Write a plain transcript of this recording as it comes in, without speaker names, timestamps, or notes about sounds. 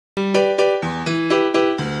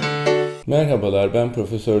Merhabalar, ben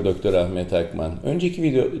Profesör Doktor Ahmet Akman. Önceki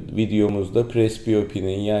videomuzda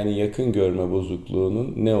presbiyopinin yani yakın görme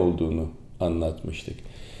bozukluğunun ne olduğunu anlatmıştık.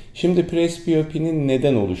 Şimdi presbiyopinin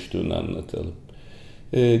neden oluştuğunu anlatalım.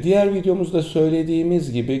 Diğer videomuzda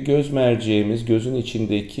söylediğimiz gibi göz merceğimiz gözün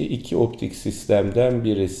içindeki iki optik sistemden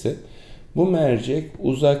birisi. Bu mercek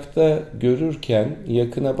uzakta görürken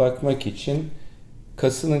yakına bakmak için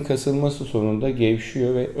kasının kasılması sonunda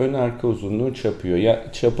gevşiyor ve ön arka uzunluğu çapıyor.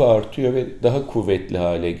 Çapı artıyor ve daha kuvvetli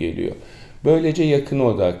hale geliyor. Böylece yakını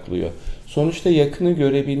odaklıyor. Sonuçta yakını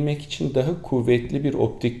görebilmek için daha kuvvetli bir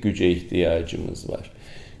optik güce ihtiyacımız var.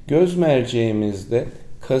 Göz merceğimizde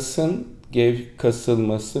kasın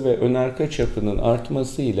kasılması ve ön arka çapının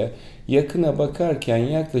artmasıyla yakına bakarken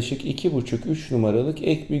yaklaşık 2,5-3 numaralık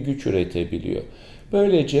ek bir güç üretebiliyor.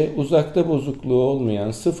 Böylece uzakta bozukluğu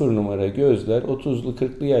olmayan 0 numara gözler 30'lu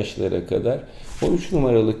 40'lı yaşlara kadar o 3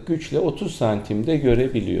 numaralık güçle 30 santimde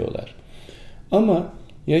görebiliyorlar. Ama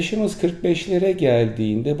yaşımız 45'lere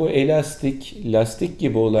geldiğinde bu lastik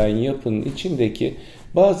gibi olan yapının içindeki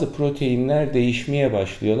bazı proteinler değişmeye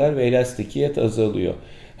başlıyorlar ve elastikiyet azalıyor.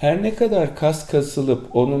 Her ne kadar kas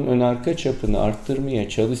kasılıp onun ön arka çapını arttırmaya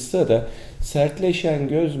çalışsa da sertleşen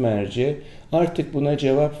göz merceği artık buna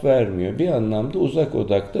cevap vermiyor. Bir anlamda uzak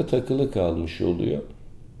odakta takılı kalmış oluyor.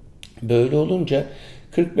 Böyle olunca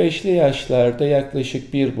 45'li yaşlarda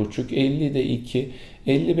yaklaşık 1,5, 50'de 2,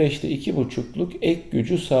 55'te 2,5'luk ek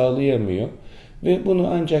gücü sağlayamıyor. Ve bunu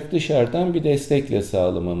ancak dışarıdan bir destekle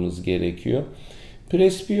sağlamamız gerekiyor.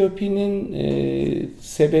 Presbiyopinin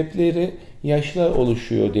sebepleri yaşla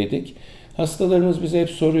oluşuyor dedik. Hastalarımız bize hep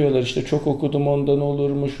soruyorlar işte çok okudum ondan olur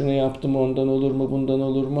mu, şunu yaptım ondan olur mu, bundan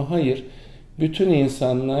olur mu? Hayır. Bütün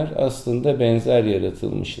insanlar aslında benzer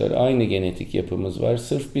yaratılmışlar. Aynı genetik yapımız var.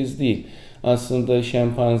 Sırf biz değil. Aslında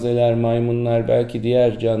şempanzeler, maymunlar, belki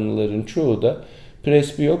diğer canlıların çoğu da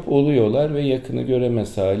presbiyop oluyorlar ve yakını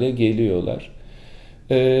göremez hale geliyorlar.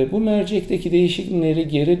 Bu mercekteki değişimleri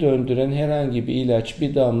geri döndüren herhangi bir ilaç,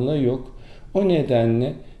 bir damla yok. O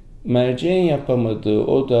nedenle merceğin yapamadığı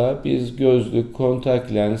odağı biz gözlük,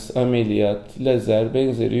 kontak lens, ameliyat, lazer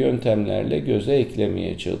benzeri yöntemlerle göze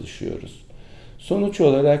eklemeye çalışıyoruz. Sonuç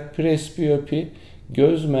olarak presbiyopi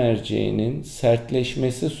göz merceğinin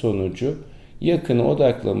sertleşmesi sonucu yakını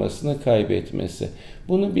odaklamasını kaybetmesi.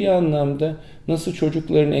 Bunu bir anlamda nasıl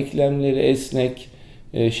çocukların eklemleri esnek,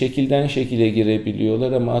 şekilden şekile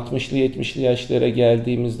girebiliyorlar ama 60'lı 70'li yaşlara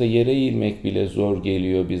geldiğimizde yere eğilmek bile zor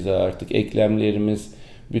geliyor bize artık. Eklemlerimiz,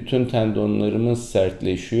 bütün tendonlarımız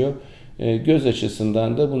sertleşiyor. Göz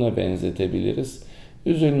açısından da buna benzetebiliriz.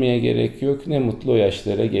 Üzülmeye gerek yok. Ne mutlu o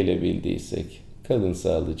yaşlara gelebildiysek. Kalın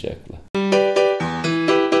sağlıcakla.